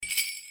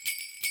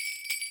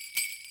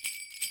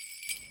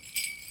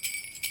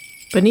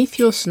Beneath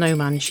Your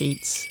Snowman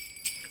Sheets.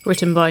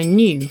 Written by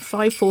New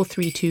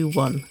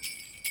 54321.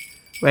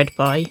 Read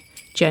by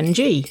Jen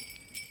G.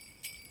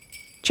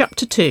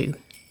 Chapter 2.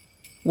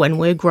 When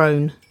We're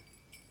Grown.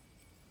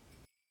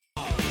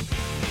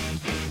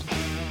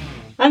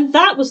 And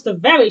that was the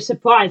very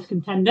surprise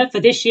contender for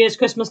this year's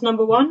Christmas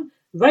number one,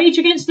 Rage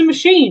Against the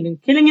Machine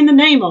and Killing in the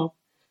Name of.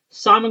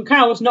 Simon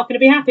Cowell's not going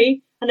to be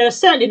happy, and there are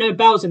certainly no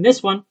bells in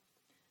this one.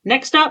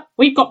 Next up,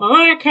 we've got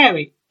Mariah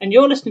Carey, and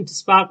you're listening to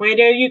Spark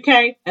Radio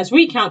UK as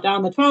we count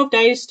down the 12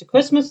 days to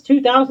Christmas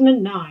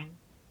 2009.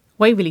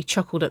 Waverley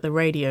chuckled at the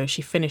radio as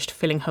she finished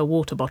filling her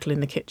water bottle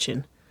in the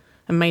kitchen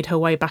and made her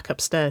way back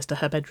upstairs to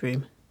her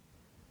bedroom.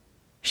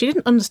 She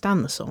didn't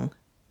understand the song.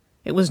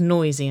 It was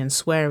noisy and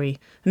sweary,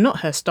 and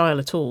not her style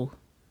at all.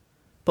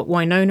 But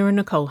Wynonna and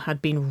Nicole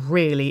had been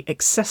really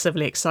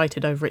excessively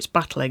excited over its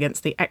battle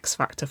against the X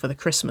Factor for the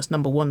Christmas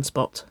number one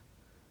spot.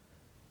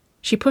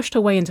 She pushed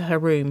her way into her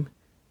room,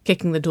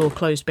 kicking the door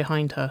closed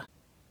behind her.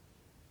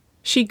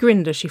 She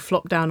grinned as she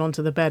flopped down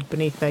onto the bed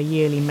beneath their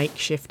yearly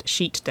makeshift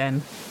sheet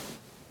den.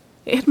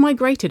 It had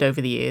migrated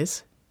over the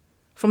years,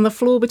 from the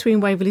floor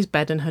between Waverley's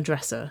bed and her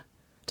dresser,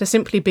 to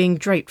simply being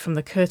draped from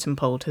the curtain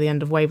pole to the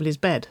end of Waverley's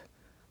bed,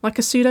 like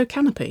a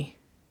pseudo-canopy.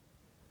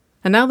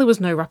 And now there was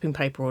no wrapping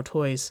paper or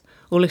toys,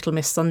 or Little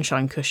Miss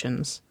Sunshine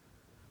cushions,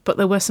 but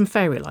there were some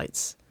fairy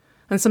lights,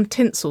 and some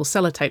tinsel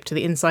sellotaped to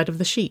the inside of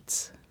the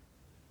sheets,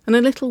 and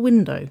a little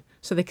window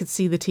so they could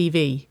see the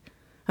TV,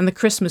 and the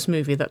Christmas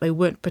movie that they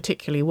weren't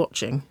particularly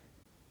watching.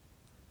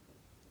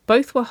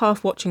 Both were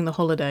half watching The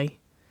Holiday,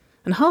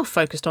 and half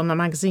focused on the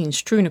magazine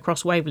strewn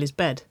across Waverley's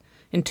bed,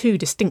 in two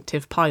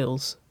distinctive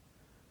piles.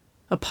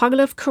 A pile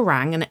of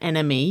Kerrang and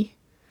NME,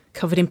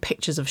 covered in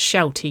pictures of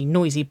shouty,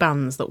 noisy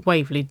bands that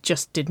Waverley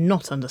just did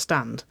not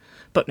understand,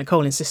 but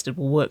Nicole insisted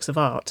were works of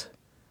art.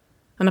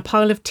 And a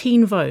pile of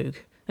Teen Vogue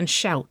and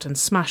shout and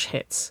smash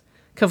hits,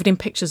 covered in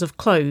pictures of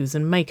clothes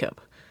and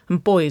makeup,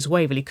 and boys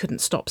Waverley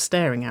couldn't stop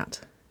staring at.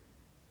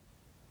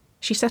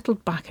 She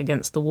settled back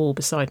against the wall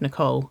beside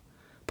Nicole,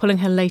 pulling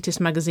her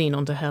latest magazine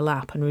onto her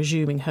lap and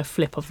resuming her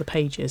flip of the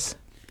pages.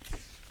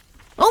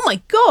 "Oh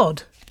my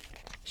God!"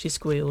 she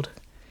squealed,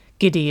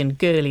 giddy and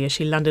girly as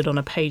she landed on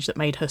a page that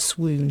made her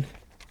swoon.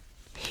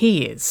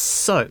 "He is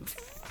so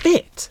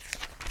fit!"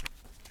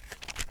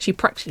 She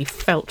practically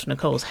felt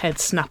Nicole's head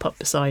snap up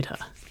beside her.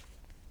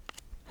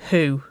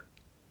 "Who?"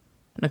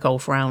 Nicole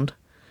frowned,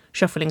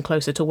 shuffling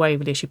closer to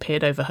Waverley as she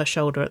peered over her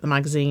shoulder at the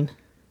magazine.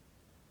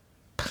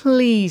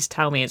 "Please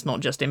tell me it's not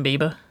Justin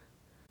Bieber."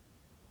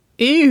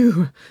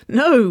 "Ew,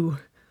 no!"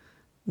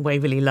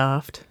 Waverley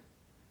laughed.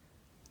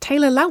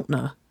 "Taylor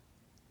Lautner."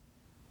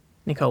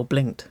 Nicole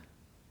blinked.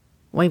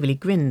 Waverley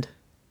grinned.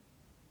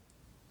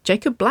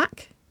 "Jacob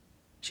Black?"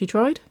 she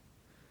tried.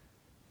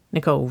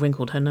 Nicole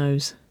wrinkled her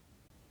nose.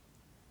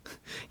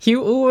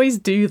 "You always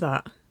do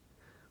that,"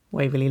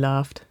 Waverley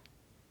laughed.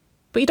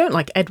 "But you don't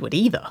like Edward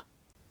either."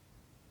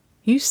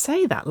 "You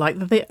say that like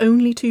they're the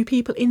only two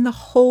people in the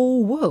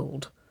whole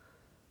world,"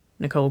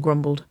 Nicole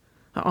grumbled,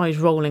 her eyes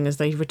rolling as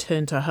they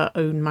returned to her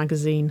own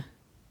magazine.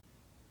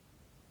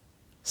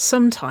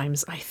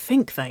 "Sometimes I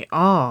think they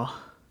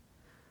are,"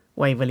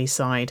 Waverley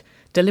sighed,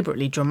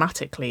 deliberately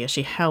dramatically as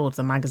she held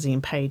the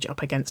magazine page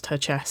up against her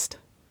chest.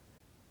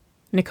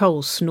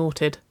 Nicole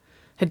snorted,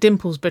 her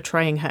dimples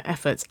betraying her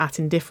efforts at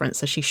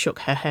indifference as she shook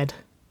her head.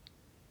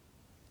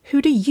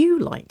 "Who do you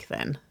like,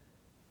 then?"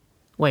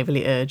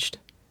 Waverley urged,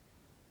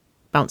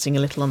 bouncing a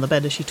little on the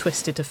bed as she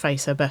twisted to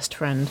face her best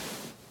friend.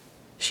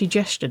 She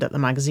gestured at the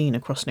magazine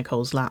across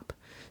Nicole's lap,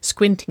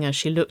 squinting as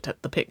she looked at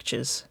the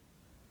pictures.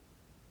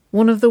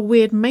 "One of the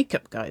weird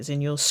makeup guys in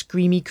your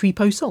screamy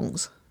creepo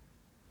songs?"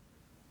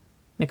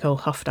 Nicole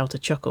huffed out a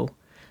chuckle,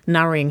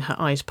 narrowing her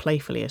eyes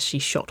playfully as she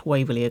shot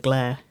Waverley a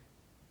glare.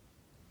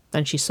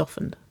 Then she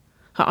softened,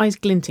 her eyes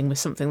glinting with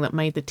something that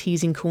made the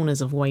teasing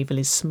corners of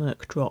Waverley's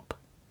smirk drop.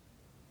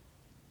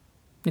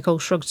 Nicole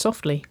shrugged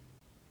softly.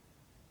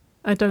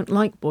 "I don't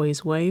like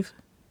boys, Wave,"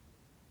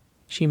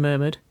 she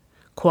murmured,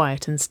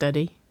 quiet and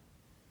steady.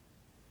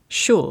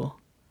 Sure,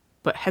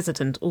 but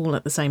hesitant all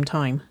at the same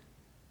time.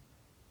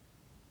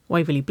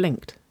 Waverley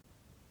blinked.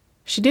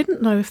 She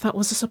didn't know if that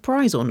was a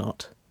surprise or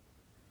not,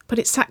 but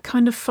it sat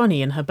kind of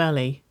funny in her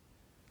belly.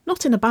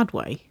 Not in a bad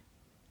way,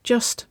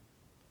 just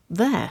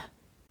there.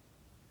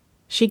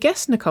 She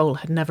guessed Nicole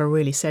had never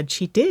really said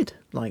she did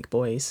like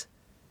boys,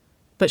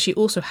 but she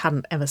also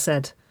hadn't ever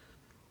said,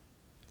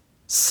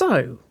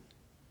 "So,"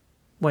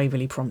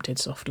 Waverley prompted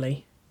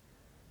softly,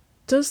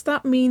 "does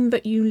that mean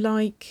that you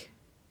like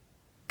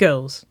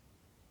girls,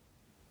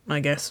 I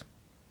guess?"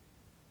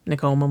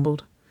 Nicole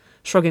mumbled,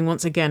 shrugging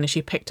once again as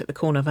she picked at the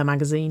corner of her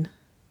magazine.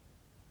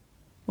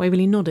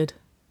 Waverley nodded.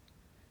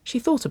 She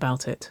thought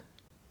about it.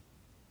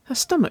 Her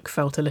stomach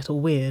felt a little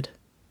weird,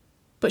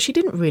 but she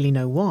didn't really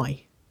know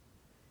why.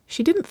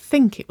 She didn't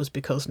think it was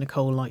because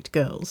Nicole liked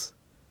girls.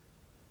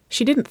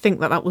 She didn't think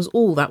that was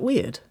all that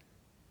weird.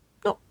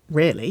 Not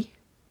really.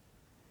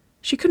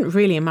 She couldn't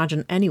really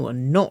imagine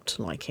anyone not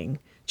liking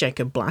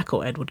Jacob Black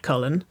or Edward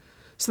Cullen,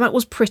 so that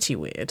was pretty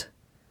weird.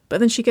 but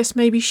then she guessed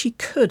maybe she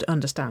could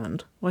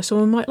understand why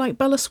someone might like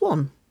Bella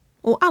Swan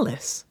or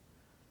Alice.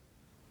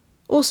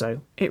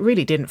 Also, it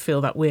really didn't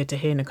feel that weird to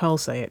hear Nicole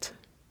say it.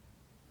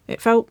 It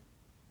felt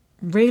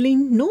really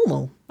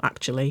normal,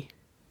 actually.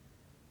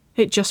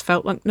 It just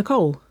felt like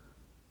Nicole.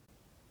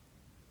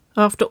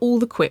 After all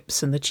the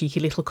quips and the cheeky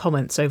little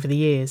comments over the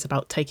years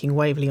about taking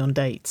Waverley on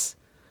dates,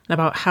 and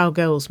about how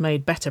girls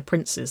made better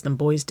princes than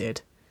boys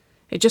did,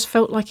 it just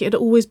felt like it had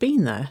always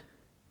been there.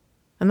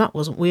 And that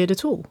wasn't weird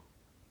at all.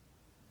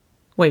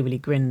 Waverley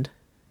grinned.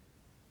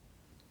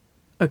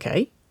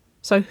 Okay,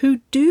 so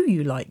who do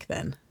you like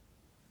then?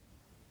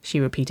 She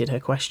repeated her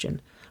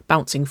question,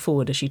 bouncing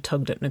forward as she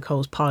tugged at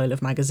Nicole's pile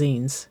of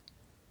magazines.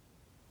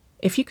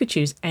 If you could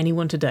choose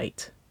anyone to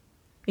date,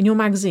 in your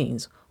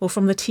magazines, or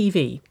from the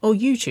TV, or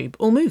YouTube,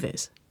 or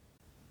movies?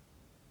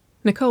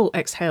 Nicole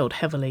exhaled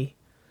heavily,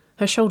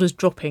 her shoulders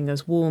dropping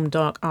as warm,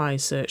 dark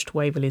eyes searched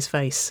Waverley's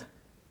face.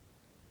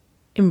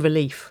 In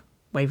relief,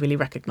 Waverley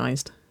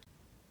recognised.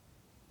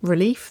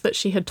 Relief that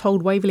she had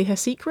told Waverley her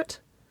secret?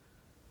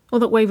 Or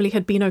that Waverley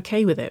had been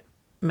okay with it,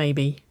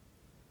 maybe.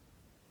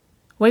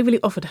 Waverley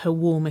offered her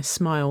warmest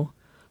smile,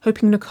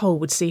 hoping Nicole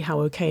would see how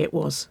okay it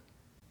was.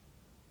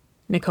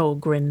 Nicole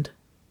grinned.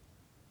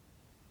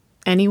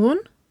 Anyone?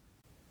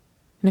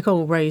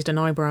 Nicole raised an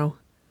eyebrow,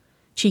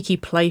 cheeky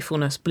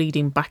playfulness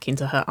bleeding back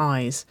into her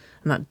eyes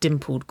and that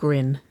dimpled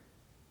grin.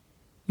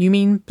 You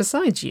mean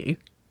besides you?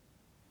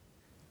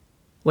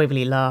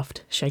 Waverley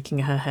laughed, shaking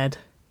her head.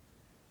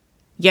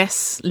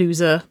 Yes,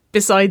 loser,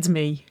 besides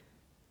me.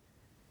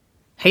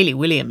 Hayley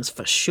Williams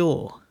for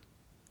sure.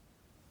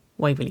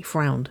 Waverley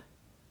frowned.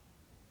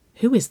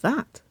 Who is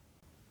that?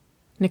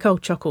 Nicole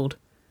chuckled,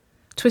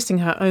 twisting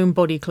her own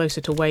body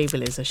closer to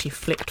Waverley's as she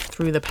flicked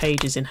through the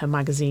pages in her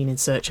magazine in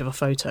search of a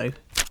photo.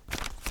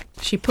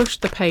 She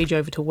pushed the page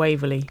over to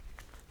Waverley,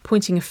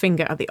 pointing a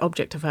finger at the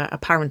object of her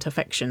apparent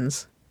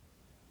affections.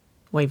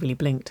 Waverley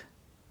blinked.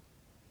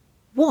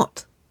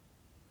 What?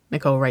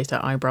 Nicole raised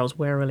her eyebrows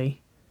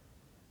warily.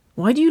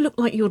 Why do you look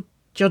like you're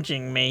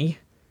judging me?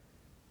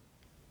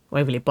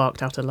 Waverley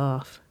barked out a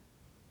laugh.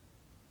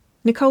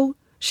 Nicole,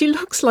 she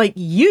looks like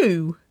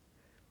you!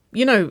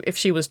 You know, if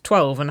she was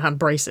 12 and had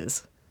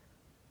braces.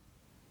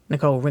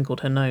 Nicole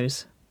wrinkled her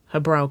nose, her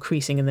brow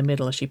creasing in the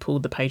middle as she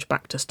pulled the page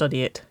back to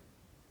study it.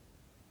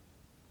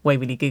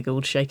 Waverley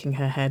giggled, shaking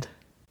her head.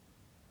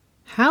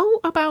 How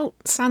about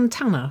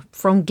Santana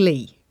from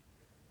Glee?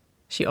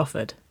 She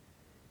offered.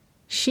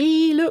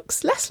 She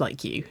looks less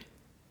like you.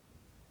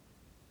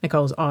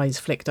 Nicole's eyes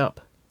flicked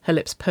up, her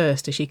lips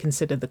pursed as she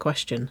considered the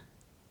question.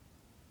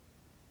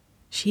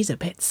 She's a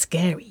bit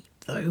scary,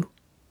 though,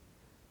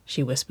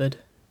 she whispered.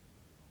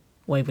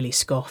 Waverley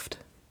scoffed.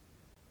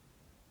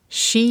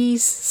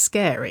 She's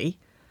scary,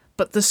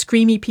 but the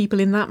screamy people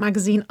in that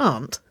magazine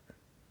aren't?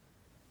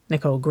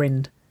 Nicole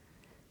grinned,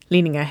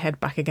 leaning her head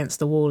back against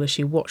the wall as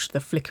she watched the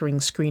flickering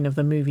screen of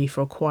the movie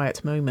for a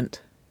quiet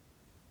moment.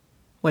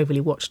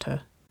 Waverley watched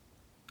her.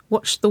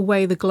 Watched the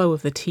way the glow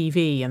of the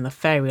TV and the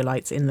fairy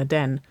lights in the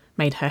den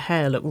made her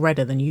hair look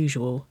redder than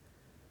usual,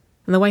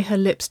 and the way her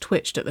lips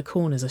twitched at the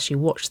corners as she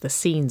watched the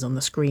scenes on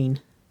the screen.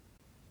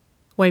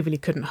 Waverley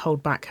couldn't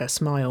hold back her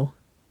smile.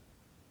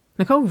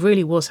 Nicole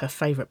really was her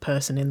favourite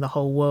person in the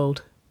whole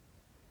world.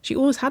 She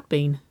always had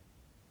been.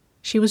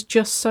 She was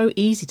just so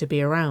easy to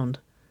be around,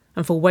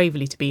 and for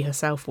Waverley to be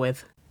herself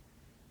with.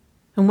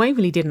 And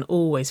Waverley didn't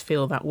always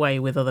feel that way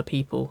with other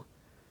people.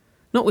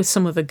 Not with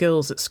some of the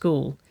girls at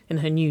school in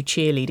her new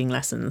cheerleading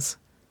lessons.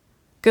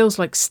 Girls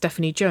like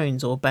Stephanie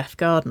Jones or Beth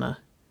Gardner.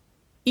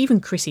 Even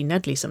Chrissy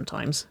Nedley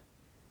sometimes.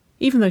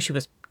 Even though she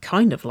was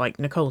kind of like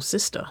Nicole's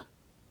sister.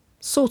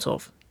 Sort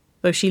of,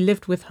 though she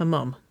lived with her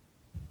mum.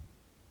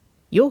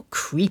 You're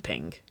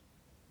creeping,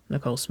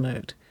 Nicole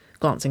smirked,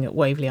 glancing at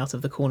Waverley out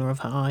of the corner of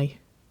her eye.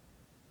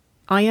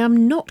 I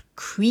am not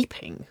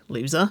creeping,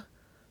 loser.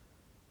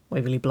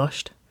 Waverley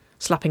blushed,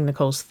 slapping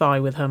Nicole's thigh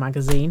with her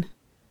magazine.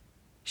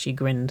 She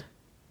grinned.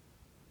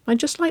 I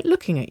just like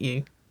looking at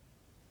you.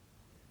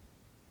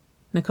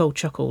 Nicole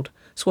chuckled,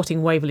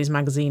 swatting Waverley's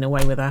magazine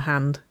away with her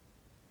hand.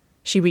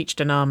 She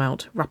reached an arm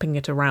out, wrapping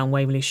it around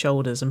Waverley's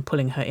shoulders and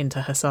pulling her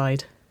into her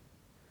side.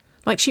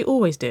 Like she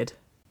always did,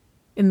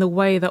 in the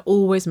way that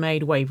always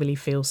made Waverley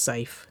feel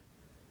safe.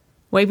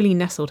 Waverley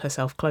nestled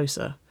herself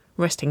closer,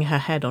 resting her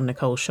head on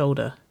Nicole's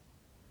shoulder.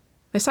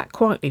 They sat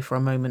quietly for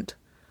a moment,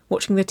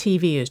 watching the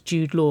TV as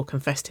Jude Law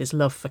confessed his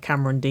love for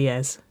Cameron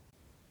Diaz.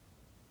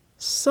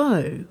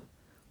 So,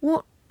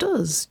 what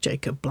does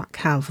Jacob Black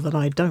have that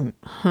I don't,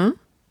 huh?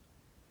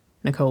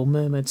 Nicole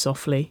murmured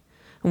softly,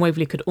 and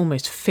Waverley could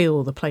almost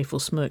feel the playful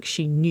smirk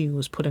she knew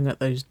was pulling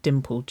at those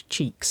dimpled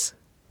cheeks.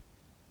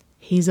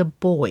 He's a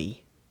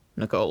boy,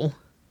 Nicole.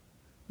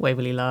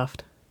 Waverley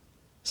laughed.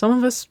 Some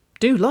of us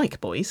do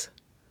like boys.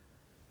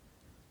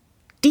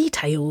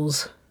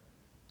 Details,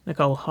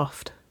 Nicole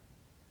huffed.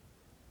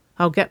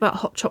 I'll get that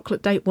hot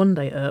chocolate date one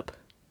day, Earp.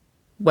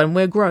 When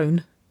we're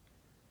grown.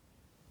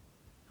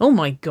 Oh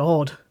my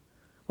God,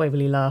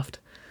 Waverley laughed,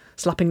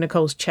 slapping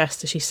Nicole's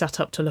chest as she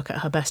sat up to look at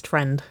her best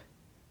friend.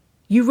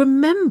 You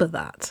remember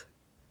that?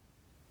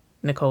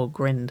 Nicole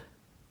grinned.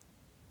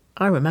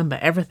 I remember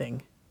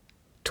everything.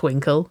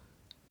 Twinkle.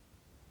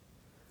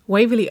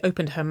 Waverley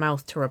opened her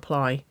mouth to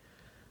reply,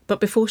 but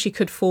before she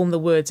could form the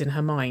words in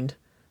her mind,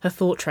 her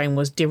thought train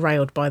was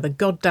derailed by the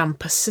goddamn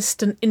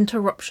persistent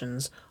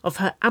interruptions of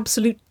her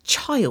absolute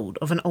child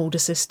of an older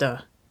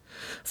sister.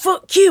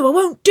 "Fuck you, I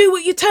won't do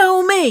what you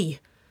tell me!"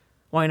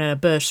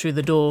 Wynonna burst through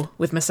the door,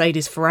 with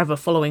Mercedes forever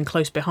following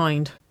close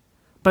behind.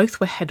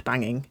 Both were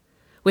headbanging,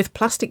 with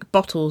plastic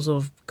bottles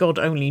of God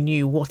only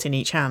knew what in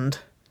each hand.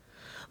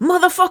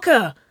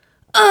 "Motherfucker!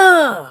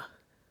 Ugh!"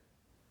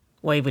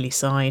 Waverley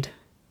sighed.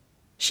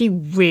 She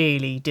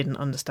really didn't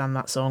understand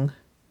that song.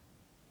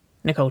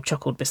 Nicole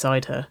chuckled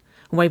beside her,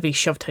 and Waverley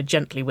shoved her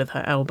gently with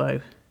her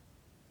elbow.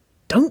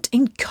 "Don't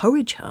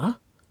encourage her."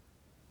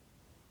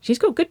 "She's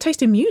got good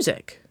taste in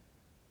music,"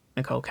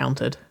 Nicole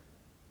countered.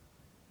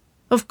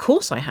 "Of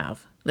course I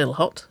have, little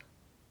hot,"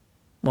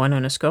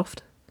 Wynonna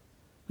scoffed.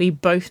 "We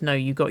both know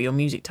you got your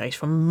music taste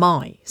from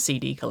my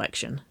CD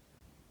collection."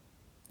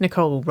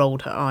 Nicole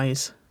rolled her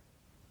eyes.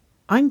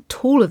 "I'm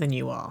taller than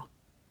you are,"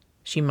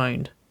 she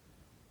moaned.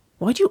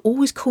 "Why do you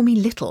always call me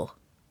little?"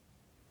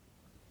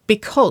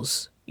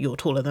 "Because you're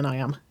taller than I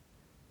am."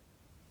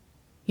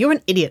 "You're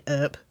an idiot,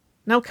 Earp.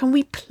 Now can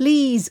we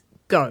please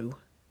go?"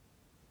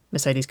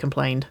 Mercedes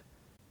complained.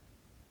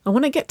 "I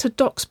want to get to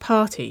Doc's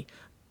party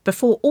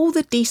before all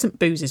the decent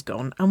booze is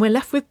gone and we're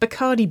left with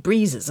Bacardi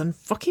Breezes and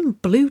fucking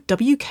blue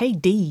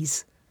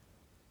WKDs.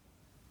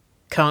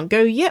 "Can't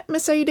go yet,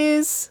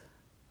 Mercedes,"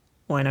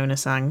 Wynonna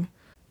sang,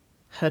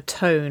 her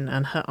tone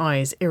and her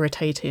eyes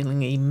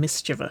irritatingly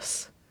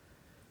mischievous.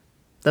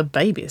 "The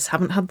babies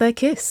haven't had their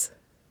kiss."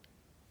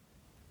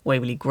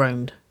 Waverley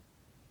groaned.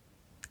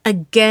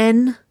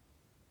 "Again?"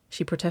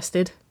 she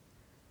protested.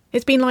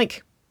 "It's been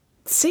like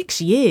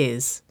 6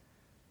 years."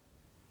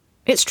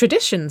 "It's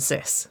tradition,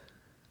 sis,"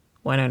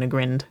 Wynonna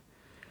grinned,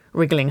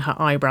 wriggling her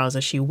eyebrows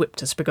as she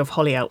whipped a sprig of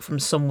holly out from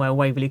somewhere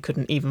Waverley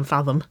couldn't even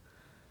fathom.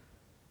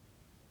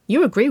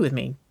 "You agree with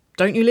me,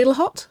 don't you, little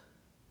hot?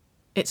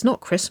 It's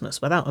not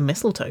Christmas without a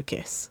mistletoe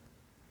kiss."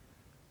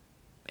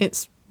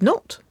 "It's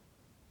not,"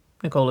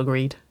 Nicole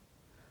agreed.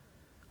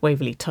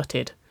 Waverley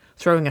tutted,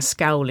 throwing a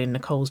scowl in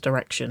Nicole's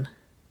direction.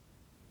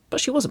 But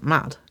she wasn't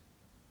mad.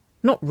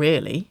 Not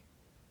really.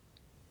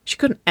 She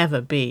couldn't ever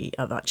be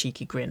at that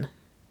cheeky grin.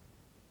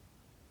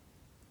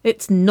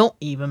 "It's not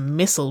even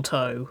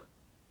mistletoe,"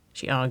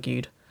 she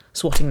argued,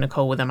 swatting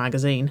Nicole with a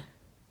magazine.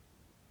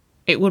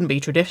 "It wouldn't be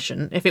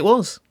tradition if it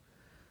was,"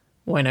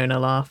 Wynonna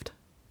laughed.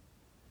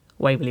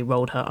 Waverley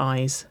rolled her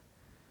eyes.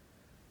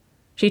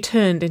 She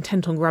turned,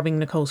 intent on grabbing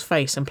Nicole's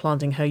face and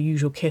planting her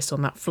usual kiss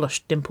on that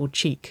flushed, dimpled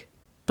cheek.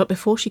 But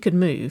before she could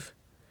move,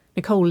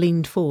 Nicole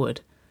leaned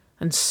forward,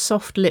 and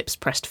soft lips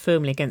pressed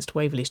firmly against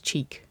Waverley's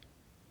cheek.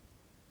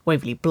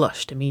 Waverley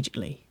blushed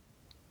immediately.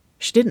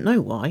 She didn't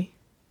know why.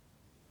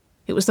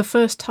 It was the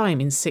first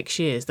time in 6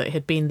 years that it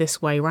had been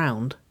this way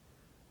round.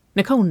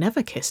 Nicole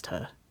never kissed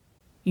her.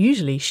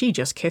 Usually she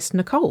just kissed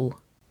Nicole.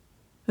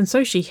 And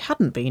so she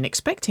hadn't been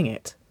expecting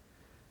it.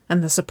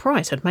 And the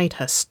surprise had made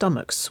her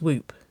stomach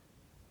swoop.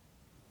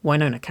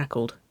 Wynonna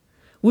cackled,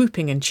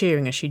 whooping and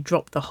cheering as she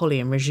dropped the holly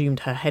and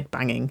resumed her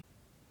head-banging,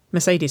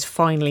 Mercedes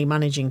finally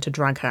managing to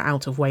drag her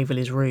out of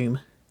Waverley's room.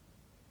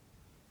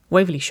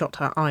 Waverley shot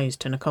her eyes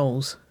to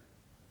Nicole's,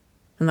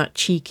 and that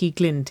cheeky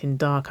glint in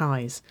dark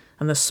eyes,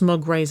 and the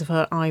smug raise of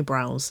her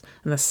eyebrows,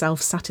 and the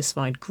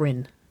self-satisfied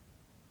grin.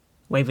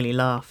 Waverley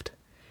laughed,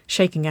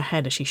 shaking her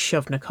head as she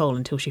shoved Nicole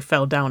until she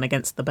fell down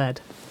against the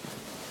bed.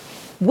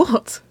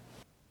 "What?"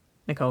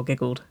 Nicole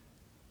giggled.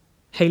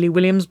 "Hayley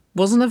Williams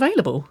wasn't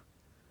available."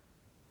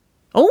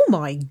 "Oh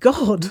my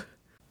God!"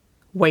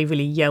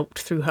 Waverley yelped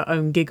through her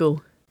own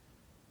giggle.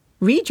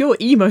 "Read your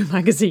emo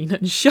magazine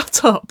and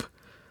shut up."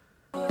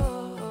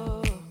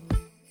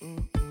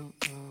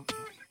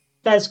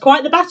 There's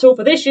quite the battle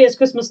for this year's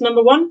Christmas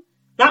 #1.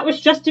 That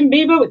was Justin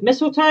Bieber with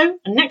Mistletoe,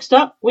 and next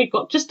up we've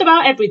got just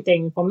about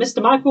everything from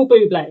Mr. Michael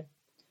Bublé.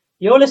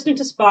 You're listening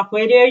to Spark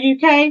Radio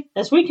UK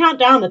as we count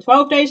down the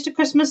 12 days to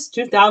Christmas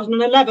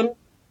 2011.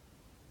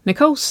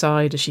 Nicole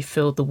sighed as she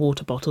filled the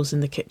water bottles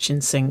in the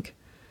kitchen sink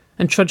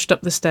and trudged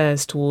up the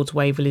stairs towards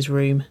Waverley's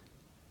room.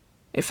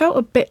 It felt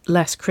a bit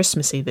less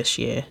Christmassy this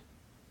year.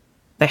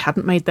 They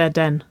hadn't made their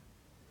den.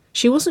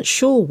 She wasn't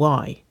sure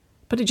why,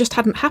 but it just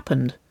hadn't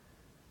happened,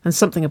 and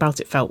something about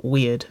it felt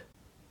weird.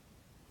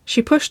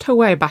 She pushed her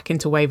way back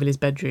into Waverley's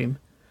bedroom,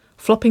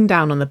 flopping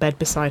down on the bed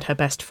beside her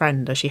best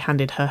friend as she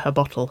handed her her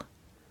bottle.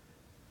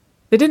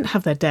 They didn't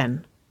have their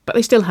den, but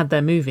they still had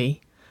their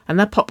movie, and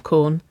their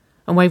popcorn,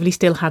 and Waverley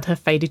still had her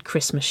faded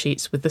Christmas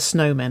sheets with the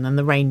snowmen and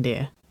the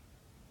reindeer.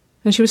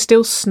 And she was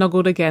still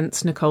snuggled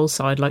against Nicole's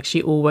side like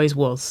she always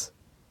was.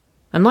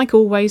 And like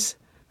always,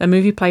 their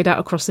movie played out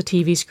across the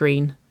TV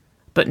screen,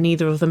 but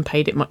neither of them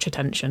paid it much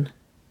attention.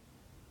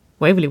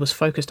 Waverley was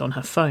focused on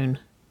her phone,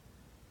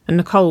 and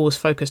Nicole was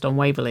focused on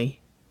Waverley,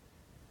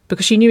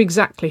 because she knew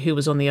exactly who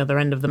was on the other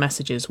end of the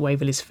messages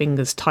Waverley's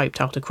fingers typed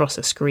out across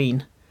a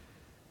screen.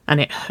 And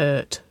it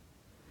hurt.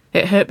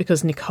 It hurt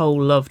because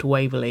Nicole loved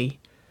Waverley,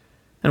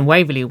 and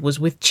Waverley was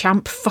with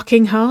Champ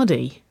fucking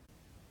Hardy.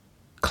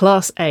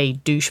 Class A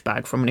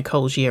douchebag from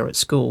Nicole's year at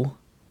school,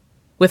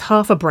 with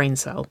half a brain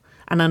cell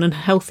and an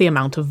unhealthy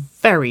amount of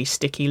very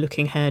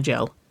sticky-looking hair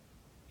gel.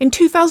 In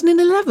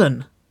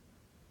 2011!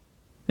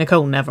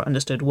 Nicole never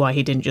understood why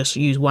he didn't just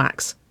use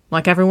wax,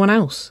 like everyone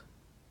else.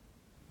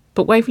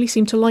 But Waverley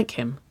seemed to like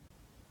him.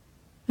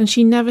 And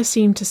she never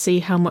seemed to see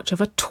how much of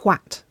a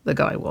twat the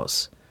guy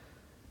was,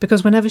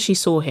 because whenever she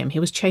saw him, he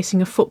was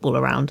chasing a football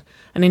around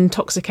and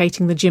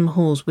intoxicating the gym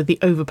halls with the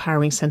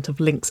overpowering scent of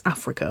Lynx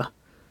Africa,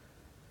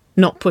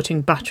 not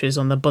putting batteries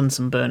on the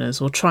Bunsen burners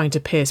or trying to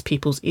pierce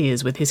people's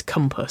ears with his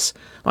compass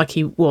like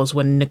he was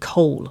when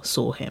Nicole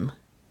saw him.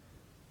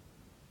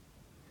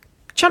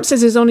 Champ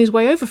says he's on his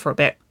way over for a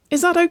bit.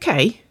 Is that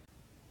okay?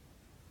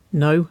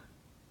 No.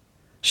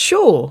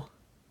 Sure,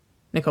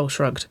 Nicole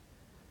shrugged,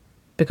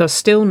 because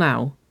still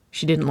now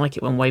she didn't like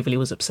it when Waverley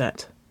was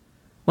upset,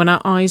 when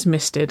her eyes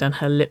misted and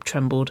her lip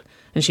trembled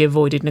and she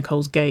avoided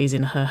Nicole's gaze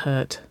in her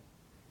hurt,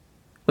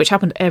 which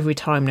happened every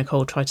time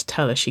Nicole tried to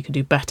tell her she could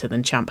do better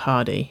than Champ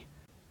Hardy.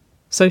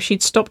 So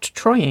she'd stopped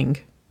trying.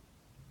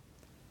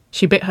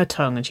 She bit her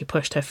tongue and she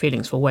pushed her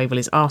feelings for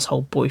Waverley's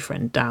arsehole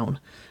boyfriend down,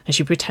 and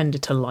she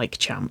pretended to like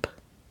Champ,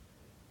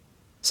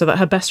 so that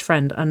her best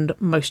friend, and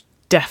most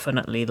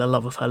definitely the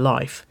love of her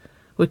life,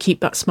 would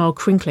keep that smile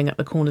crinkling at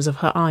the corners of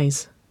her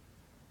eyes.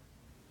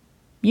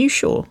 You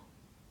sure?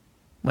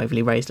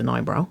 Waverley raised an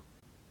eyebrow,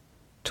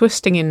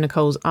 twisting in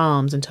Nicole's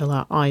arms until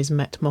her eyes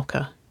met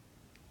Mocha.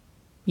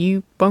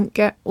 You won't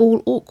get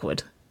all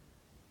awkward?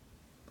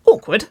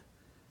 Awkward?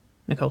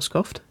 Nicole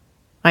scoffed.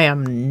 I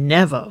am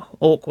never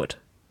awkward.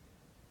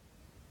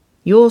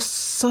 You're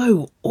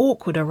so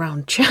awkward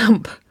around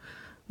Champ,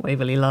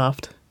 Waverley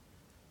laughed.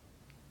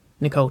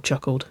 Nicole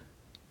chuckled.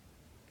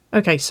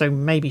 Okay, so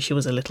maybe she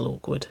was a little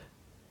awkward.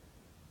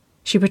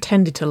 She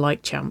pretended to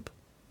like Champ,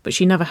 but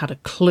she never had a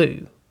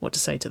clue what to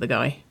say to the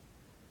guy.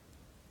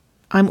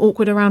 I'm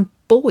awkward around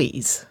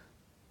boys,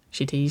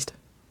 she teased.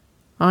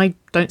 I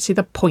don't see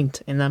the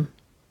point in them.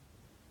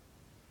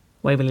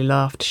 Waverley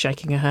laughed,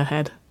 shaking her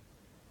head.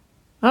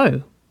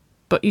 Oh,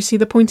 but you see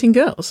the point in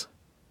girls?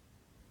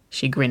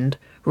 She grinned,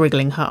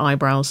 wriggling her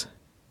eyebrows.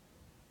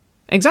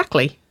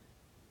 Exactly,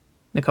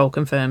 Nicole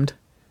confirmed.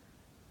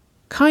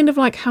 Kind of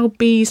like how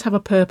bees have a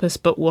purpose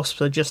but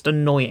wasps are just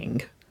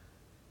annoying.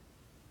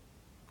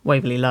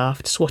 Waverley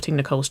laughed, swatting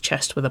Nicole's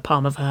chest with the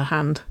palm of her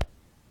hand.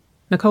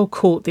 Nicole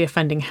caught the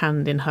offending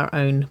hand in her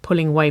own,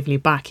 pulling Waverley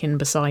back in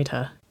beside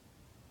her.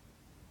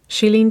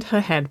 She leaned her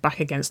head back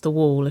against the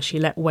wall as she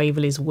let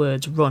Waverley's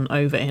words run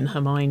over in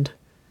her mind.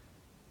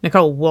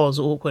 Nicole was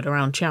awkward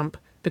around Champ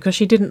because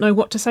she didn't know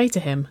what to say to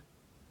him,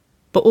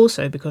 but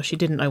also because she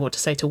didn't know what to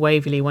say to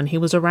Waverley when he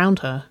was around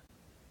her.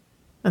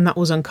 And that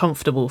was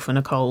uncomfortable for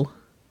Nicole.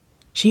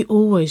 She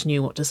always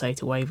knew what to say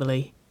to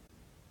Waverley.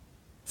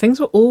 Things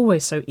were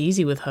always so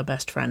easy with her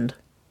best friend,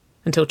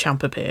 until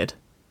Champ appeared.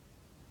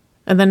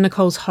 And then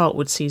Nicole's heart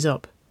would seize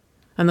up,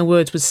 and the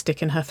words would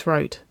stick in her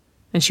throat,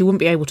 and she wouldn't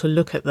be able to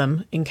look at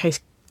them in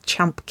case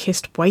Champ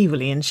kissed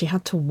Waverley and she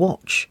had to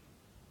watch.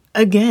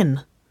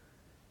 Again.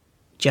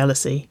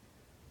 Jealousy.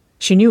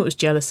 She knew it was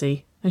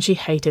jealousy, and she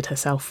hated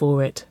herself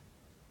for it.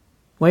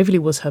 Waverley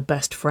was her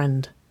best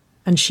friend,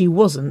 and she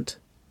wasn't,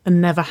 and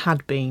never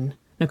had been,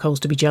 Nicole's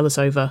to be jealous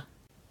over.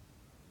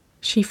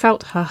 She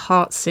felt her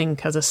heart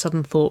sink as a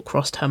sudden thought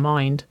crossed her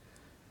mind,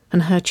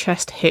 and her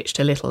chest hitched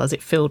a little as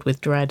it filled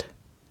with dread.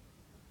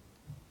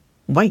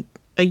 Wait,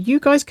 are you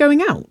guys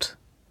going out?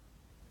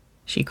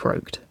 She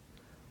croaked.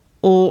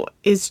 Or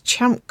is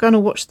Champ going to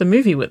watch the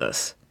movie with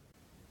us?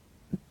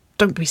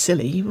 Don't be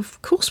silly,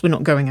 of course we're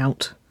not going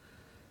out,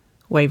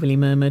 Waverley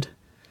murmured,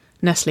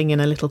 nestling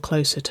in a little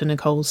closer to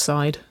Nicole's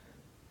side.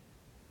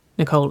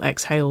 Nicole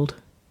exhaled.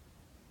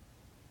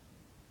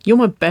 You're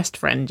my best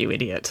friend, you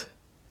idiot.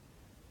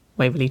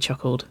 Waverley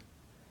chuckled,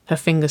 her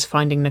fingers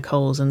finding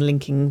Nicole's and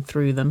linking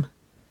through them.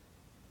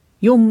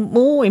 You're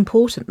more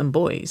important than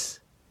boys.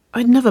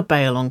 I'd never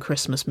bail on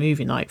Christmas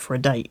movie night for a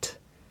date.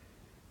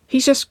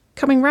 He's just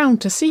coming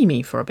round to see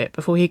me for a bit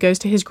before he goes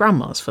to his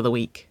grandma's for the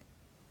week.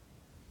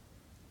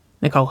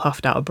 Nicole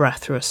huffed out a breath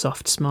through a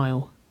soft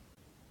smile.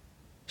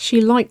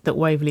 She liked that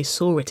Waverley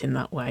saw it in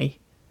that way,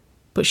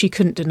 but she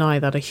couldn't deny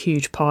that a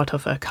huge part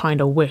of her kind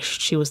of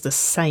wished she was the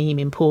same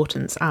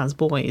importance as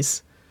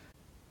boys.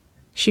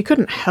 She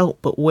couldn't help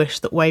but wish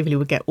that Waverley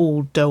would get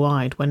all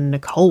doe-eyed when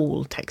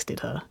Nicole texted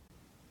her.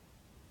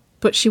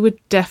 But she would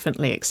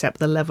definitely accept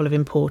the level of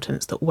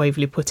importance that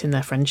Waverley put in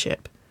their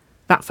friendship.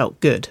 That felt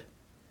good,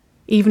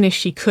 even if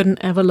she couldn't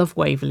ever love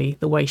Waverley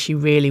the way she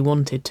really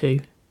wanted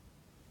to.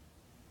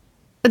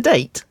 A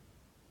date?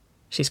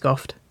 She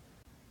scoffed.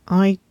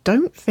 I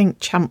don't think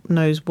Champ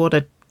knows what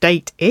a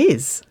date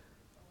is.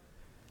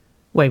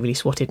 Waverley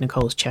swatted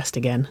Nicole's chest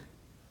again.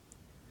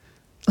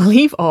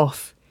 Leave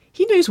off.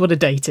 He knows what a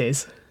date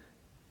is.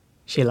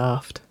 She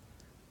laughed.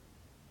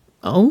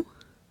 Oh?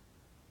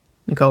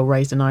 Nicole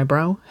raised an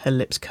eyebrow, her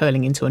lips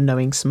curling into a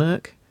knowing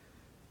smirk.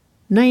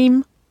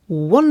 Name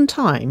one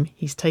time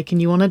he's taken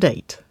you on a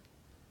date.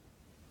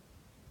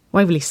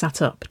 Waverley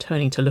sat up,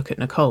 turning to look at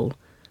Nicole,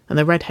 and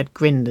the redhead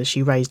grinned as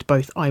she raised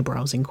both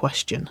eyebrows in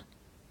question.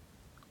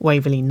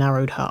 Waverley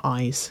narrowed her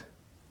eyes.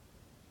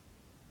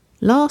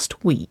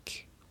 Last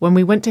week, when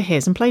we went to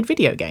his and played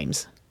video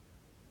games.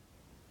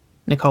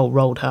 Nicole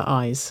rolled her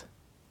eyes.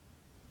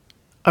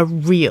 A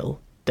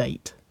real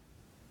date.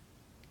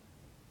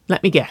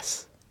 Let me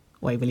guess,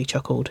 Waverley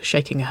chuckled,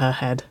 shaking her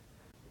head.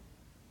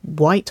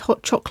 White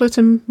hot chocolate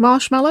and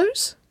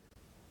marshmallows?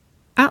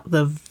 At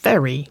the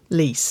very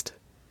least.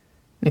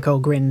 Nicole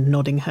grinned,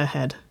 nodding her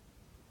head.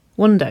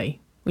 One day,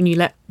 when you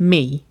let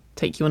me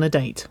take you on a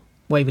date,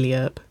 Waverley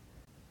Earp.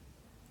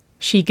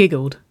 She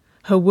giggled,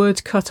 her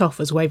words cut off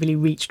as Waverley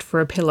reached for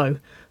a pillow,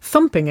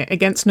 thumping it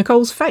against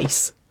Nicole's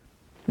face.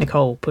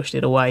 Nicole pushed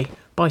it away,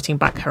 biting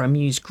back her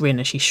amused grin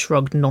as she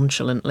shrugged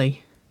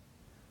nonchalantly.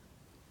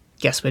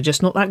 Guess we're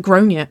just not that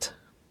grown yet.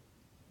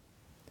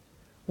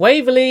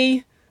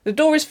 Waverley, the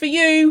door is for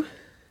you!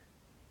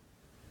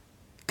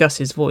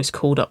 Gus's voice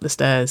called up the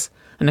stairs,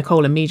 and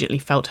Nicole immediately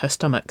felt her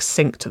stomach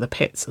sink to the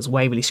pits as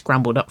Waverley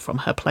scrambled up from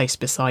her place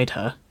beside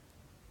her.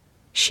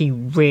 She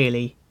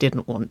really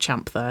didn't want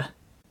Champ there.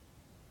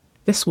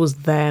 This was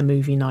their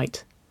movie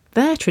night,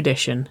 their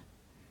tradition,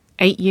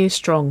 8 years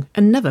strong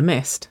and never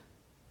missed.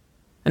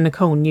 And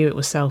Nicole knew it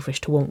was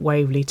selfish to want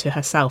Waverley to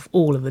herself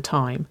all of the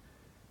time.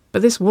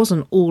 But this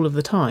wasn't all of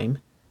the time.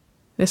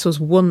 This was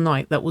one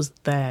night that was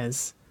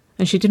theirs,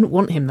 and she didn't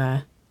want him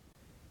there.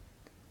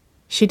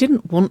 She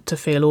didn't want to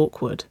feel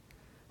awkward,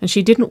 and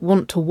she didn't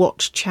want to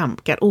watch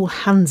Champ get all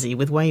handsy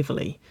with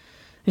Waverley,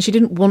 and she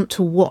didn't want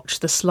to watch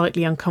the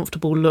slightly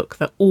uncomfortable look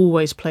that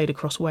always played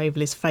across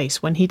Waverley's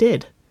face when he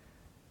did.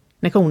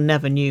 Nicole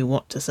never knew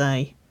what to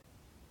say.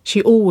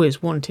 She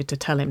always wanted to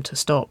tell him to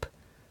stop,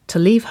 to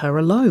leave her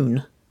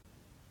alone.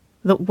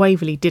 That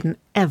Waverley didn't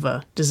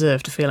ever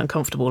deserve to feel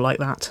uncomfortable like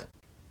that.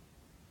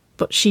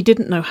 But she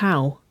didn't know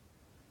how.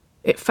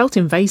 It felt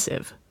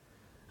invasive,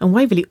 and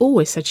Waverley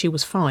always said she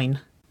was fine.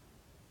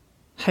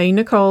 Hey,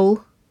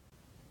 Nicole.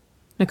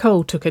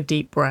 Nicole took a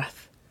deep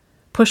breath,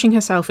 pushing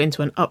herself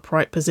into an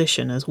upright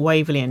position as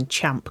Waverley and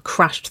Champ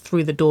crashed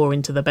through the door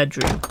into the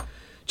bedroom,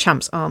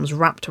 Champ's arms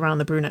wrapped around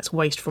the brunette's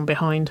waist from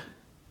behind.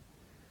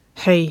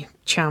 Hey,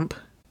 Champ,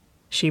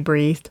 she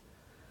breathed,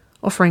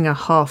 offering a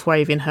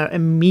half-wave in her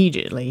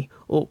immediately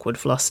awkward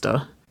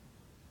fluster.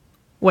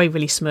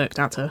 Waverley smirked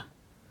at her.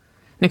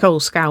 Nicole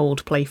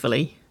scowled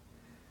playfully.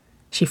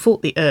 She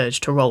fought the urge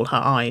to roll her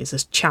eyes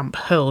as Champ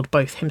hurled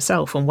both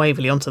himself and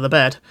Waverley onto the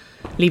bed,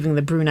 leaving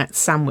the brunette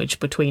sandwiched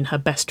between her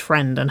best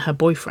friend and her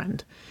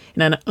boyfriend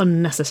in an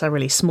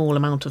unnecessarily small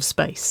amount of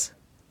space.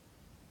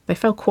 They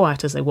fell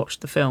quiet as they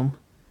watched the film.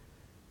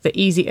 The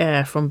easy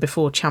air from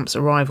before Champ's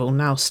arrival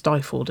now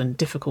stifled and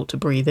difficult to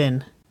breathe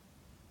in.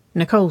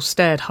 Nicole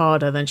stared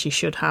harder than she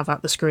should have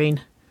at the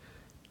screen,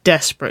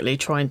 desperately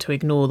trying to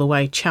ignore the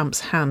way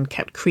Champ's hand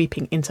kept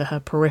creeping into her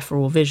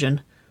peripheral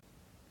vision,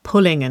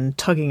 pulling and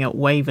tugging at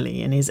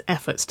Waverley in his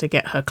efforts to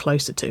get her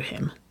closer to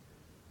him.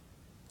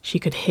 She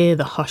could hear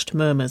the hushed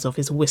murmurs of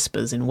his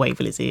whispers in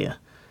Waverley's ear,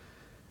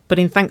 but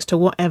in thanks to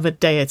whatever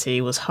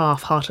deity was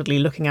half-heartedly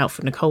looking out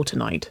for Nicole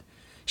tonight,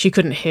 she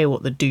couldn't hear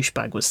what the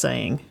douchebag was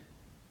saying.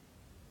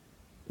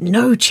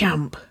 No,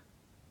 Champ,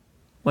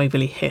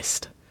 Waverley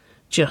hissed,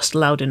 just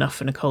loud enough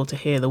for Nicole to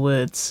hear the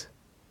words.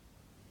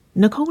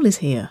 Nicole is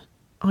here.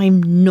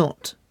 I'm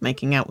not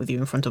making out with you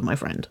in front of my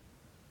friend.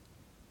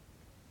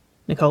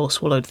 Nicole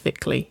swallowed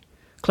thickly,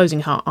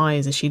 closing her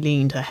eyes as she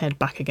leaned her head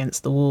back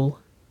against the wall.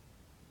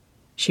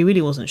 She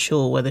really wasn't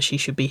sure whether she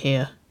should be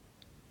here.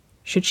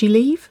 Should she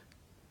leave?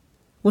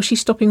 Was she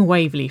stopping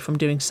Waverley from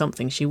doing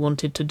something she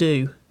wanted to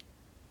do?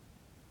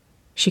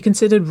 She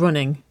considered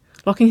running,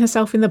 locking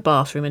herself in the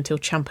bathroom until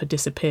Champ had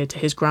disappeared to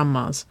his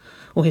grandma's,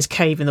 or his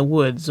cave in the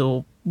woods,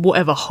 or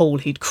whatever hole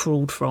he'd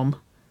crawled from.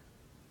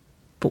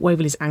 But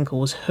Waverley's ankle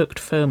was hooked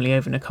firmly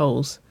over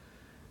Nicole's,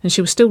 and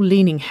she was still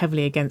leaning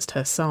heavily against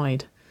her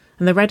side,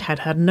 and the redhead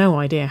had no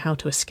idea how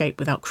to escape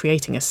without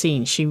creating a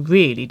scene she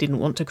really didn't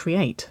want to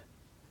create.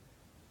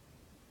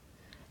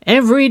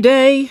 Every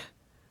day,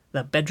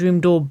 the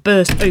bedroom door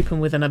burst open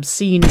with an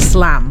obscene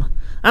slam.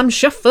 I'm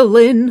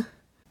shuffling.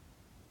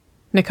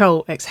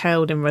 Nicole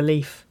exhaled in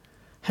relief,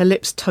 her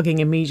lips tugging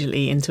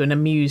immediately into an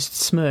amused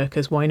smirk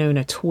as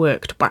Wynonna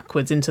twerked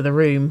backwards into the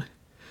room.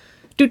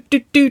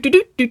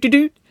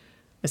 Doot-doot-doot-doot-doot-doot-doot.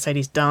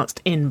 Mercedes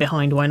danced in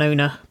behind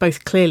Wynonna,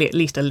 both clearly at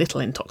least a little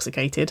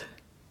intoxicated.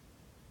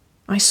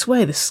 I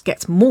swear this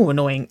gets more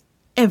annoying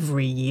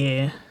every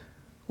year,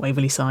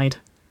 Waverley sighed.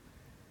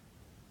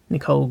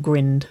 Nicole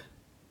grinned.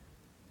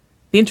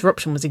 The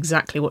interruption was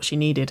exactly what she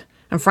needed,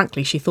 and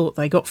frankly she thought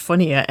they got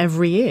funnier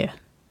every year.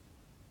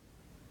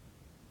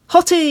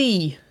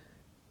 Hottie!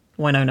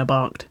 Wynonna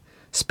barked,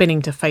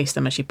 spinning to face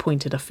them as she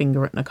pointed a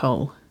finger at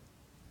Nicole.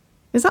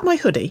 Is that my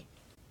hoodie?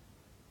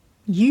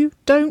 You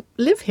don't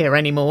live here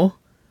anymore?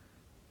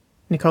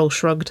 Nicole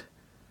shrugged,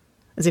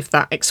 as if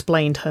that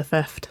explained her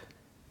theft.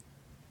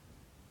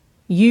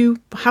 You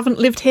haven't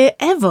lived here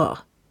ever.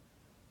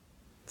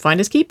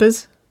 Finders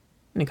keepers,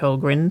 Nicole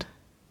grinned.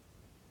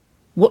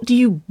 What do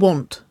you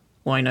want,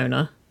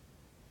 Wynonna?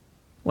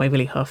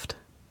 Waverley huffed.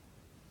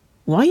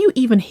 Why are you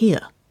even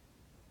here?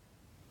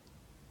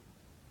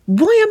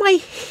 Why am I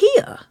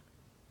here?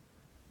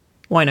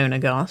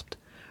 Wynonna gasped,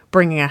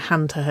 bringing a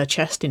hand to her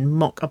chest in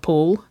mock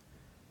appall.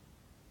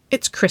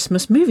 It's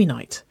Christmas movie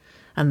night,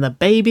 and the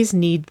babies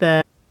need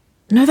their...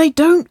 No, they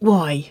don't,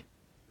 why?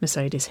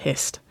 Mercedes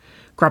hissed,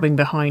 grabbing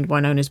behind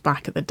Wynonna's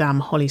back at the damn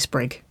holly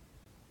sprig.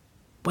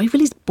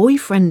 Waverley's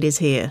boyfriend is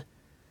here.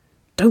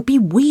 Don't be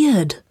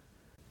weird.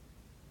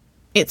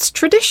 It's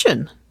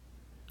tradition,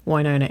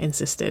 Wynonna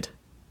insisted.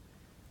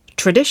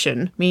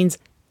 Tradition means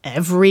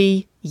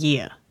every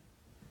year.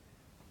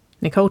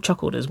 Nicole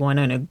chuckled as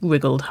Wynonna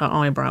wriggled her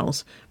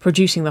eyebrows,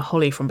 producing the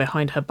holly from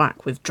behind her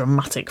back with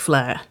dramatic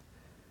flair.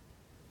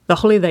 The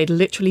holly they'd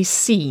literally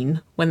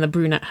seen when the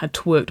brunette had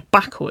twerked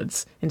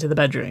backwards into the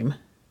bedroom.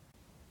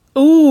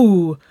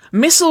 Ooh,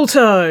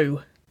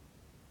 mistletoe!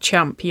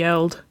 Champ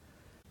yelled.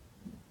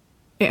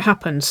 It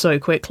happened so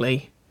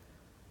quickly.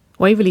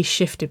 Waverley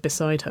shifted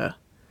beside her,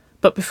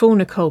 but before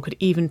Nicole could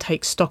even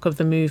take stock of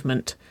the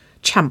movement,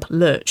 Champ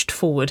lurched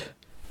forward.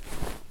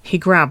 He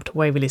grabbed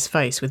Waverley's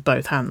face with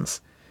both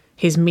hands,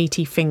 his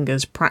meaty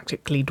fingers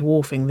practically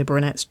dwarfing the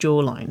brunette's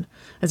jawline,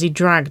 as he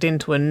dragged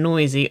into a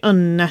noisy,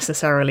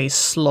 unnecessarily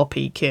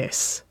sloppy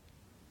kiss.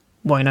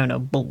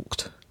 Wynonna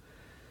balked.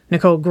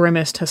 Nicole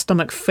grimaced, her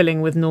stomach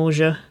filling with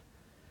nausea.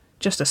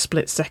 Just a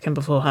split second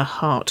before her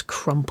heart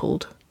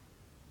crumpled.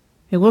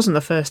 It wasn't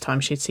the first time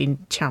she'd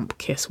seen Champ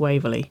kiss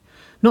Waverley,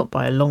 not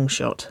by a long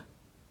shot.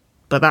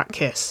 But that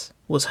kiss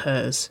was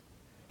hers.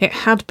 It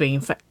had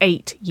been for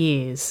 8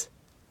 years.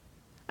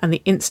 And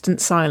the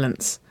instant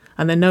silence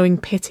and the knowing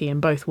pity in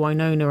both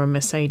Wynonna and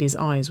Mercedes'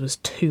 eyes was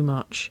too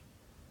much.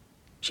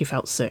 She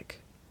felt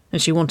sick,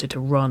 and she wanted to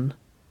run.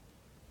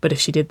 But if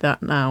she did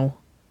that now,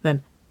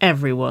 then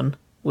everyone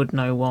would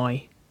know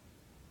why.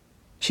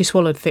 She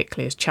swallowed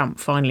thickly as Champ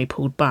finally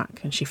pulled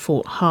back, and she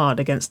fought hard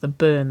against the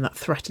burn that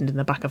threatened in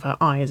the back of her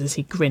eyes as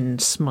he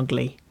grinned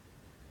smugly.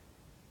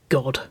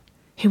 God,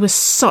 he was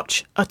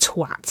such a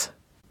twat.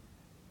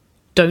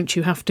 Don't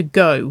you have to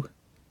go,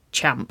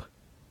 Champ?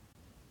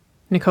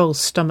 Nicole's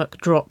stomach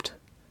dropped,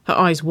 her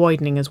eyes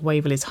widening as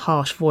Waverley's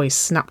harsh voice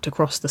snapped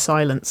across the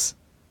silence.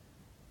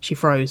 She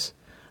froze,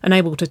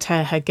 unable to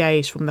tear her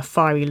gaze from the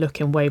fiery look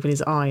in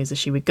Waverley's eyes as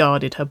she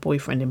regarded her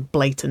boyfriend in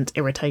blatant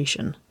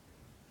irritation.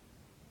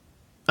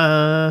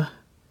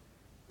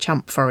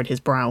 Champ furrowed his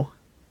brow.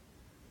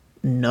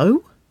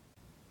 No?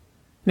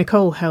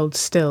 Nicole held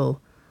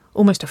still,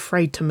 almost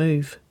afraid to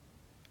move.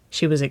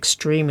 She was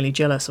extremely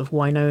jealous of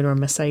Wynonna and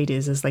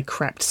Mercedes as they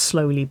crept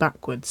slowly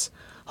backwards,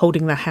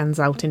 holding their hands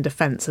out in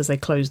defence as they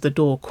closed the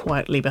door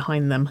quietly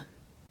behind them.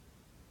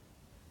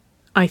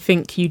 I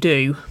think you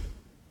do,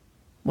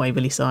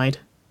 Waverley sighed.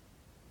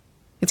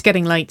 It's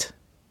getting late,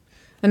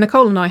 and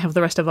Nicole and I have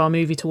the rest of our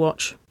movie to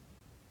watch.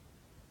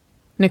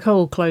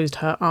 Nicole closed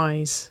her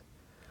eyes,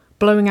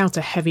 blowing out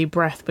a heavy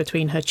breath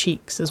between her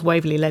cheeks as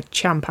Waverley led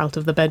Champ out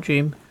of the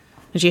bedroom,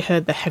 and she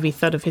heard the heavy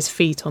thud of his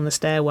feet on the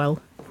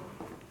stairwell.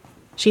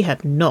 She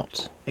had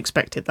not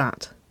expected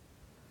that.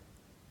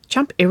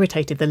 Champ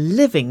irritated the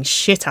living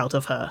shit out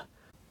of her,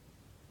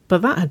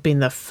 but that had been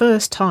the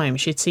first time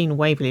she'd seen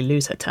Waverley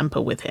lose her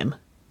temper with him.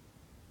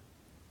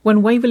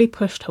 When Waverley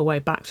pushed her way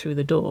back through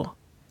the door,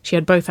 she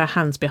had both her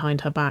hands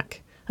behind her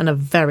back and a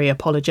very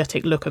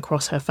apologetic look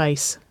across her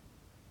face.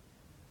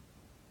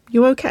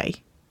 You okay?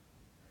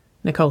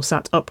 Nicole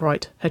sat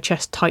upright, her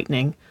chest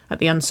tightening at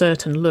the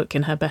uncertain look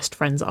in her best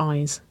friend's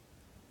eyes.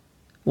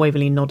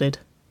 Waverley nodded.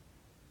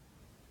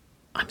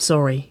 I'm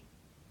sorry,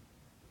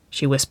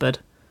 she whispered,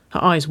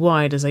 her eyes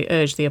wide as they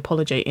urged the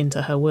apology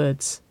into her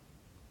words.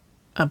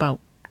 About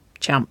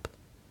Champ.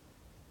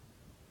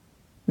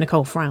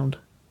 Nicole frowned.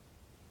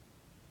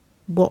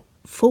 What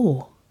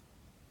for?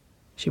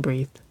 She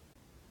breathed.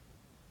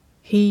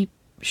 He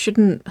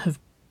shouldn't have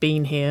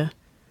been here.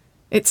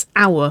 It's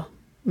our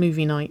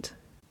movie night.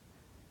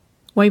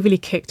 Waverley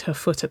kicked her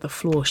foot at the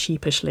floor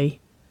sheepishly,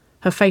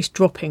 her face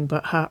dropping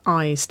but her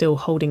eyes still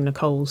holding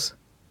Nicole's.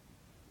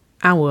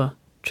 Our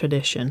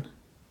tradition.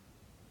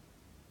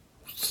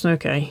 It's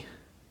okay,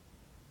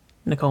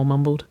 Nicole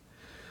mumbled,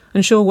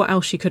 unsure what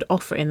else she could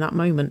offer in that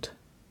moment.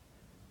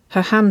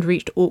 Her hand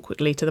reached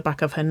awkwardly to the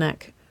back of her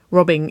neck,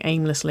 robbing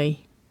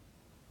aimlessly.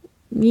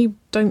 You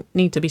don't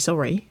need to be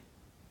sorry.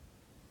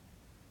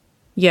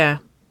 Yeah,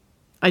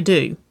 I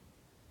do.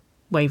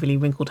 Waverley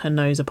wrinkled her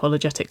nose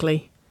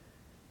apologetically.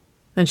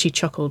 Then she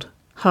chuckled,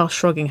 half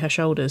shrugging her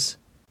shoulders.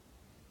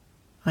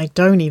 I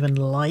don't even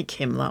like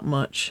him that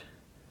much.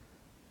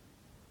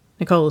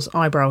 Nicole's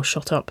eyebrows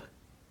shot up,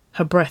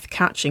 her breath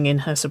catching in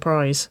her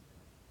surprise.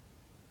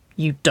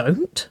 You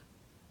don't?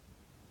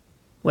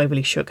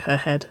 Waverley shook her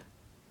head.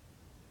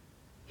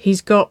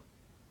 He's got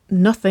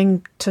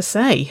nothing to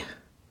say,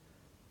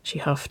 she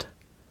huffed,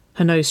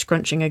 her nose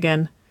scrunching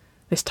again,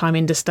 this time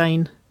in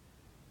disdain.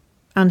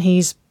 And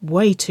he's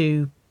way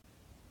too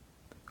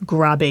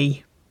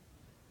grabby.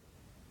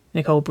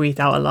 Nicole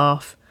breathed out a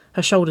laugh,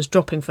 her shoulders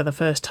dropping for the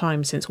first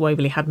time since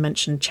Waverley had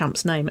mentioned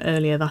Champ's name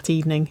earlier that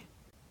evening.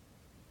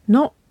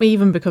 Not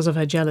even because of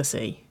her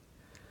jealousy,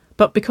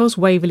 but because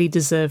Waverley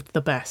deserved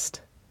the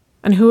best,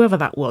 and whoever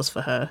that was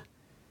for her,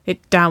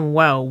 it damn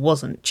well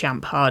wasn't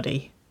Champ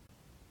Hardy.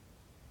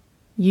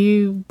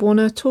 You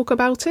wanna talk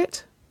about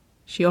it?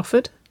 She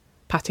offered,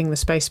 patting the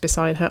space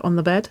beside her on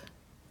the bed.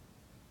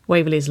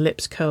 Waverley's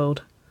lips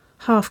curled,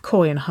 half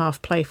coy and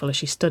half playful as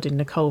she studied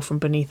Nicole from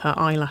beneath her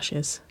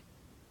eyelashes.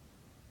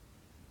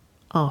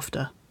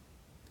 After,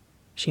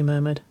 she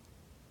murmured.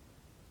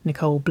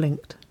 Nicole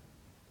blinked.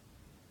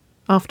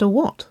 After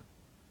what?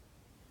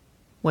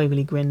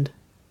 Waverley grinned.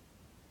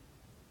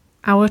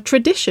 Our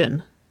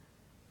tradition.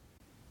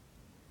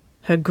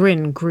 Her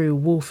grin grew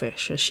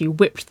wolfish as she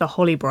whipped the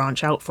holly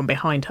branch out from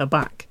behind her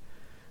back,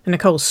 and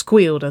Nicole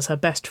squealed as her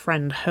best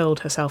friend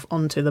hurled herself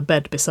onto the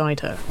bed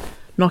beside her,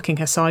 knocking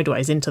her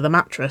sideways into the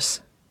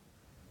mattress.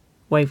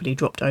 Waverley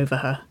dropped over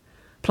her,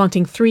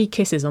 planting 3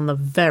 kisses on the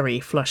very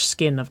flush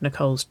skin of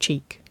Nicole's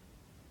cheek.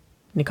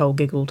 Nicole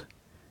giggled,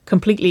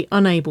 completely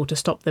unable to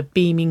stop the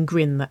beaming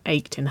grin that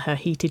ached in her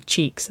heated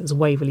cheeks as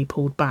Waverley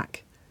pulled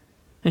back,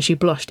 and she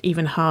blushed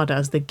even harder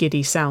as the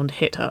giddy sound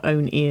hit her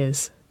own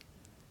ears.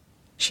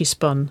 She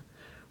spun,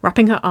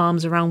 wrapping her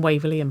arms around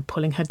Waverley and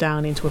pulling her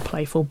down into a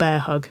playful bear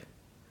hug,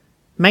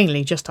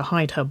 mainly just to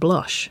hide her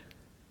blush.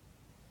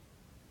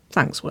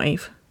 Thanks,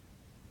 Wave,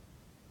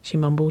 she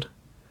mumbled,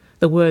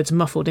 the words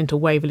muffled into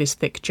Waverley's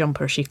thick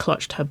jumper as she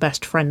clutched her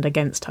best friend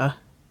against her.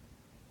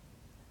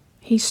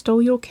 He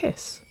stole your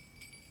kiss,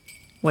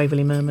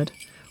 Waverley murmured,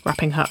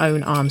 wrapping her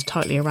own arms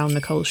tightly around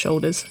Nicole's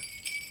shoulders.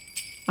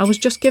 I was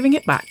just giving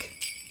it back.